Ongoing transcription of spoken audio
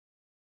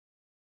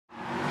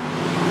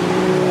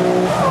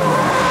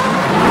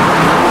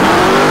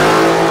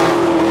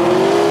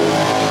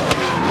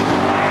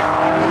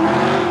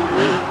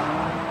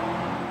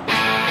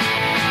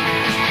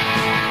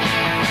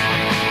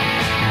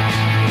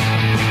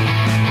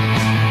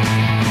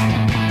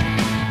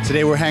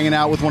Today we're hanging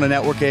out with one of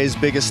Network A's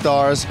biggest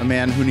stars, a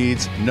man who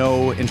needs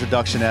no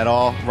introduction at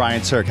all,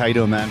 Ryan Tuerck. How you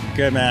doing, man?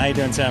 Good, man. How you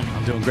doing, Tim?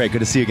 I'm doing great. Good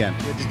to see you again.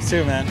 Good to see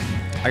you, man.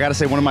 I got to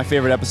say, one of my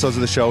favorite episodes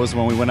of the show is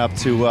when we went up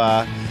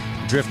to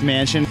Drift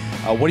Mansion.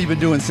 What have you been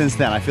doing since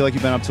then? I feel like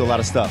you've been up to a lot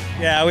of stuff.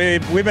 Yeah,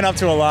 we've been up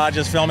to a lot,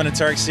 just filming the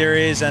Tuerck'd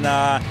series, and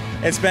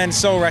it's been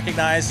so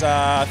recognized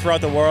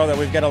throughout the world that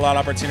we've got a lot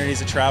of opportunities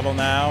to travel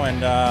now,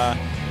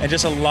 and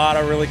just a lot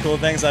of really cool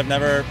things I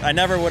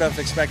never would have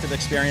expected to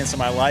experience in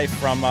my life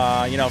from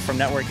from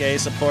Network A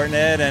supporting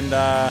it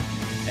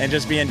and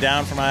just being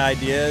down for my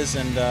ideas,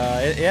 and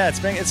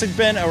it's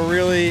been a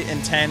really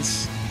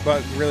intense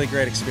but really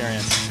great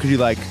experience. Could you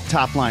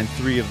top line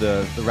 3 of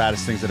the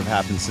raddest things that have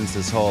happened since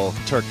this whole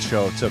Tuerck'd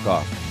show took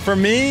off? For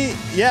me,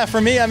 I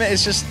mean,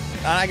 it's just,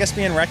 I guess,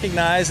 being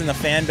recognized in the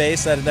fan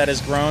base that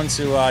has grown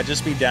to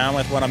just be down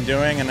with what I'm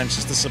doing, and then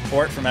just the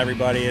support from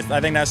everybody.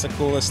 I think that's the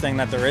coolest thing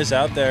that there is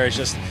out there, is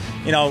just,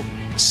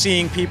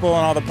 seeing people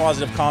and all the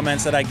positive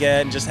comments that I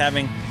get, and just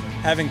having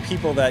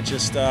people that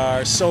just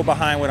are so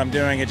behind what I'm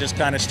doing. It just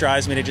kind of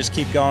strives me to just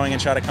keep going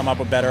and try to come up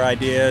with better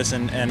ideas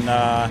and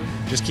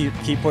just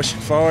keep pushing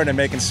forward and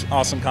making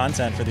awesome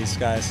content for these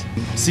guys.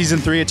 Season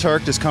 3 of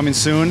Tuerck'd is coming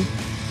soon.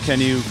 Can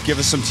you give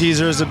us some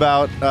teasers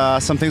about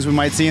some things we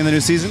might see in the new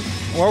season?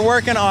 We're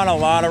working on a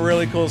lot of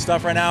really cool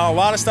stuff right now. A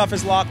lot of stuff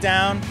is locked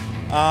down.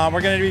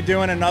 We're going to be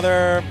doing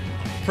another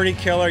pretty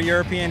killer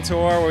European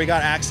tour where we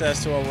got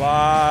access to a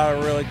lot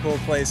of really cool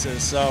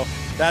places. So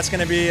that's going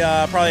to be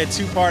probably a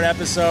 2-part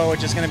episode,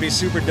 which is going to be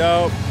super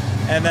dope.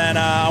 And then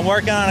I'm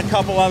working on a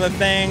couple other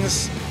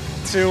things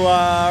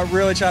to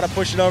really try to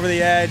push it over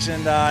the edge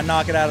and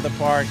knock it out of the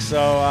park. So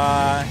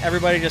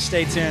everybody just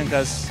stay tuned,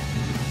 because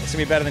it's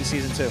going to be better than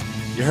season 2.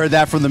 You heard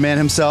that from the man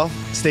himself.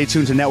 Stay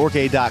tuned to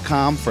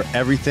networka.com for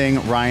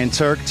everything Ryan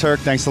Tuerck. Tuerck,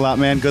 thanks a lot,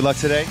 man. Good luck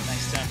today.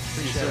 Thanks, Tim.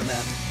 Appreciate it,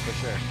 man. For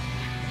sure.